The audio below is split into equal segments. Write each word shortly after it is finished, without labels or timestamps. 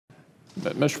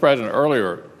Mr. President,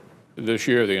 earlier this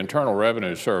year, the Internal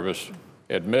Revenue Service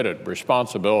admitted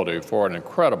responsibility for an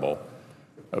incredible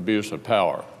abuse of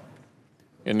power.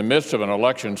 In the midst of an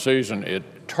election season,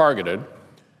 it targeted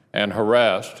and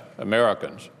harassed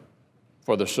Americans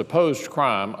for the supposed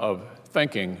crime of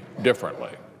thinking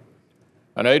differently.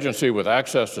 An agency with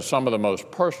access to some of the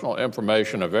most personal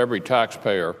information of every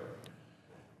taxpaying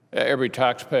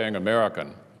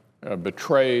American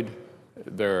betrayed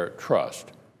their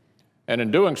trust. And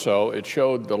in doing so, it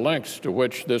showed the lengths to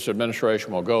which this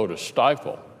administration will go to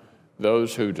stifle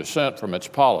those who dissent from its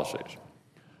policies.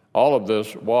 All of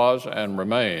this was and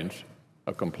remains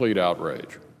a complete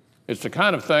outrage. It's the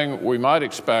kind of thing we might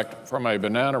expect from a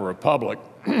banana republic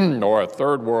or a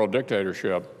third world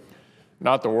dictatorship,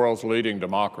 not the world's leading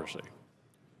democracy.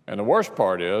 And the worst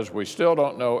part is we still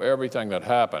don't know everything that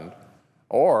happened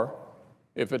or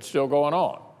if it's still going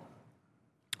on.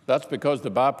 That's because the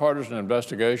bipartisan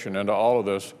investigation into all of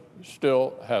this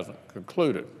still hasn't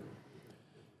concluded.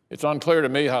 It's unclear to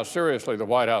me how seriously the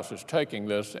White House is taking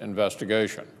this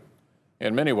investigation.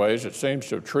 In many ways, it seems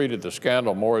to have treated the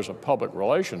scandal more as a public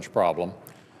relations problem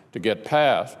to get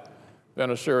past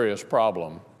than a serious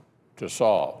problem to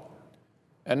solve.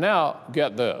 And now,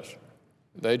 get this,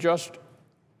 they just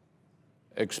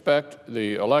expect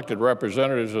the elected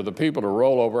representatives of the people to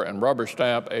roll over and rubber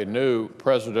stamp a new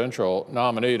presidential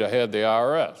nominee to head the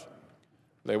IRS.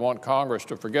 They want Congress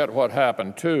to forget what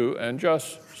happened too and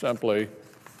just simply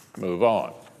move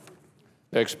on.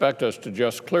 They expect us to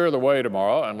just clear the way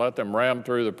tomorrow and let them ram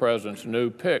through the president's new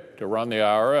pick to run the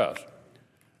IRS.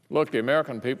 Look, the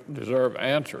American people deserve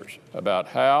answers about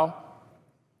how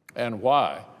and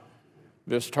why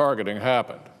this targeting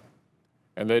happened.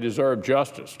 And they deserve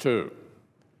justice, too.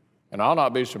 And I'll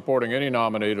not be supporting any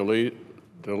nominee to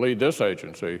lead this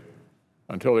agency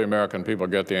until the American people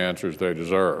get the answers they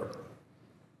deserve.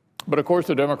 But of course,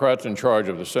 the Democrats in charge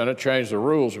of the Senate changed the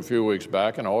rules a few weeks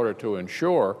back in order to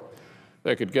ensure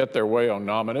they could get their way on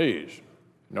nominees,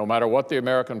 no matter what the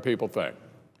American people think.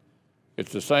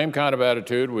 It's the same kind of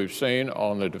attitude we've seen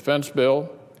on the defense bill,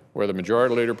 where the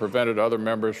majority leader prevented other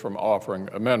members from offering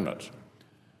amendments.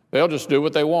 They'll just do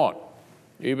what they want,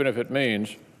 even if it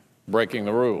means breaking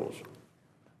the rules.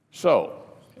 So,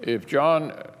 if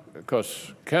John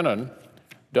Koskien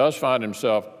does find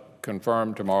himself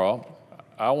confirmed tomorrow,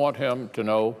 I want him to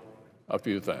know a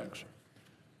few things.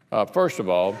 First of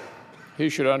all, he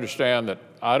should understand that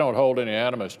I don't hold any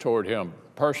animus toward him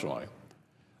personally.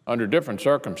 Under different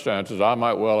circumstances, I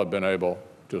might well have been able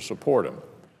to support him.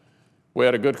 We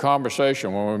had a good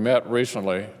conversation when we met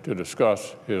recently to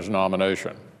discuss his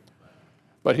nomination.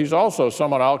 But he's also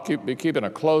someone I'll be keeping a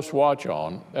close watch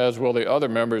on, as will the other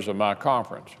members of my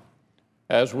conference,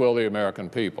 as will the American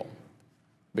people.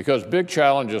 Because big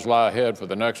challenges lie ahead for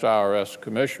the next IRS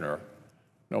commissioner,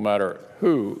 no matter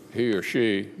who he or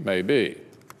she may be.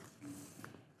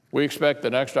 We expect the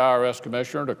next IRS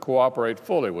commissioner to cooperate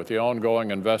fully with the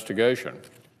ongoing investigation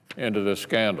into this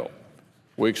scandal.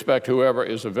 We expect whoever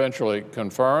is eventually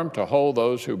confirmed to hold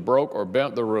those who broke or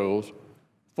bent the rules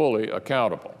fully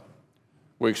accountable.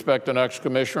 We expect the next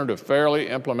commissioner to fairly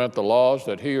implement the laws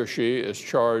that he or she is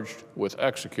charged with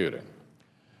executing.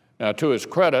 Now, to his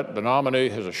credit, the nominee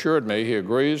has assured me he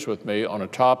agrees with me on a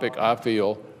topic I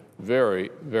feel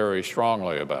very, very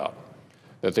strongly about,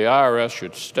 that the IRS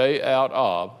should stay out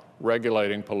of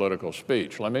regulating political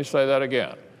speech. Let me say that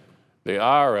again. The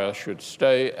IRS should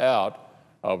stay out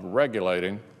of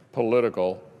regulating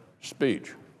political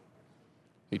speech.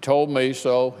 He told me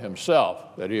so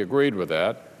himself, that he agreed with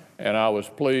that, and I was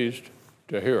pleased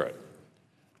to hear it.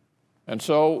 And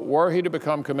so, were he to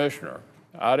become commissioner,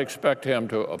 I'd expect him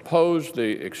to oppose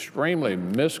the extremely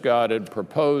misguided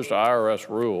proposed IRS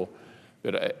rule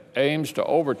that aims to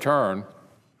overturn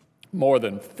more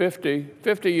than 50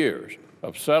 years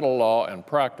of settled law and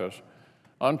practice,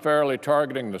 unfairly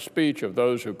targeting the speech of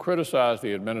those who criticize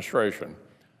the administration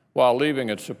while leaving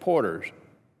its supporters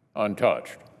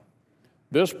untouched.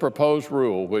 This proposed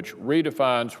rule, which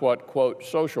redefines what, quote,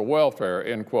 social welfare,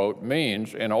 end quote,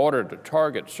 means in order to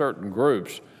target certain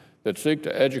groups that seek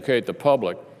to educate the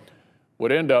public,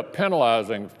 would end up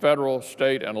penalizing federal,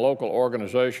 state, and local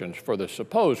organizations for the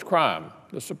supposed crime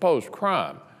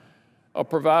of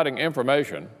providing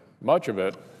information, much of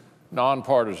it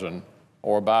nonpartisan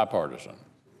or bipartisan.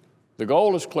 The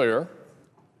goal is clear: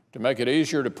 to make it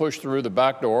easier to push through the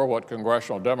back door what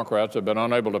congressional Democrats have been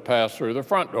unable to pass through the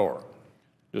front door,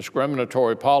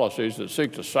 discriminatory policies that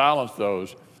seek to silence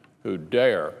those who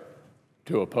dare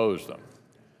to oppose them.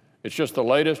 It's just the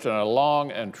latest in a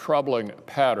long and troubling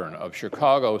pattern of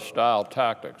Chicago-style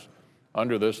tactics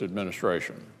under this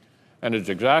administration. and it's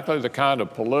exactly the kind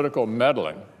of political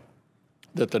meddling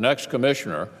that the next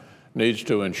commissioner needs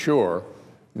to ensure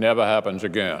never happens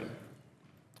again.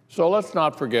 So let's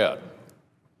not forget,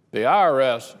 the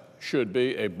IRS should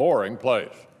be a boring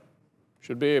place,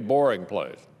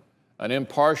 an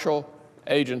impartial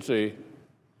agency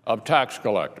of tax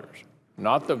collectors,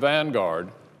 not the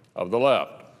vanguard of the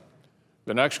left.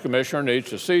 The next commissioner needs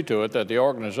to see to it that the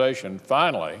organization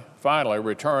finally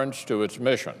returns to its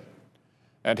mission,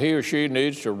 and he or she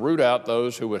needs to root out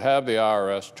those who would have the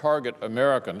IRS target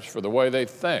Americans for the way they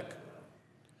think.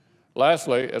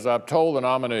 Lastly, as I've told the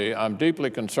nominee, I'm deeply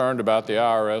concerned about the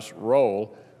IRS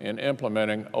role in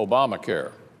implementing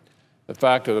Obamacare. The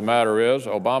fact of the matter is,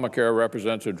 Obamacare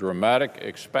represents a dramatic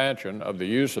expansion of the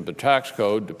use of the tax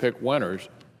code to pick winners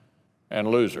and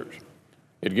losers.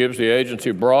 It gives the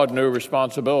agency broad new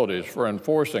responsibilities for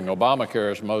enforcing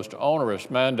Obamacare's most onerous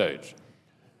mandates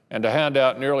and to hand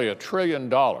out nearly $1 trillion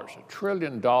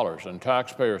in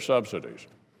taxpayer subsidies.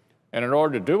 And in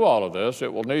order to do all of this,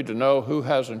 it will need to know who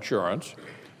has insurance,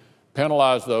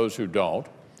 penalize those who don't,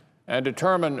 and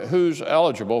determine who's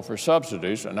eligible for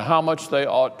subsidies and how much they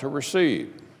ought to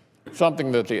receive,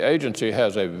 something that the agency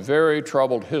has a very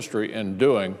troubled history in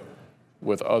doing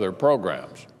with other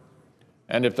programs.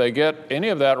 And if they get any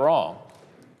of that wrong,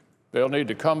 they'll need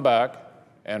to come back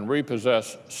and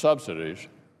repossess subsidies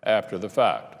after the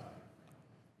fact.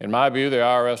 In my view, the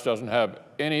IRS doesn't have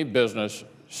any business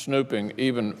snooping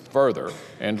even further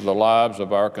into the lives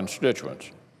of our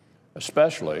constituents,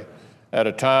 especially at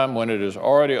a time when it is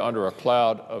already under a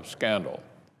cloud of scandal.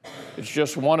 It's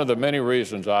just one of the many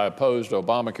reasons I opposed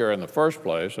Obamacare in the first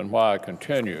place and why I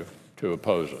continue to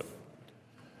oppose it.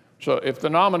 So if the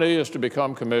nominee is to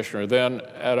become commissioner, then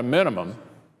at a minimum,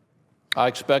 I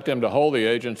expect him to hold the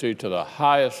agency to the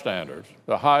highest standards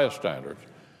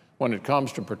when it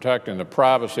comes to protecting the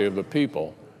privacy of the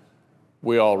people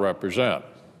we all represent.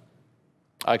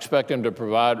 I expect him to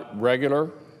provide regular,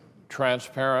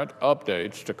 transparent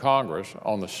updates to Congress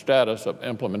on the status of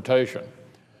implementation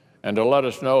and to let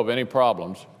us know of any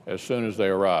problems as soon as they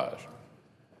arise.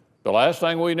 The last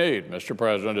thing we need, Mr.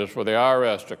 President, is for the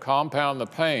IRS to compound the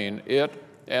pain it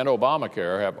and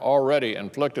Obamacare have already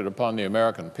inflicted upon the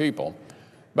American people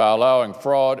by allowing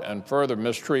fraud and further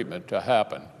mistreatment to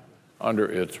happen under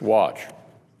its watch.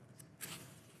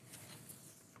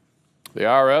 The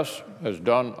IRS has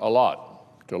done a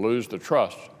lot to lose the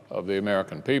trust of the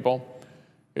American people.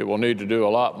 It will need to do a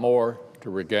lot more to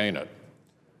regain it.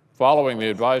 Following the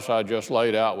advice I just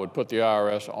laid out would put the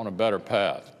IRS on a better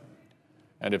path.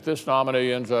 And if this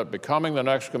nominee ends up becoming the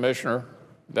next commissioner,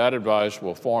 that advice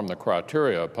will form the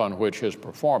criteria upon which his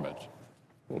performance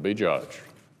will be judged.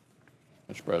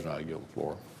 Mr. President, I yield the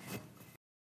floor.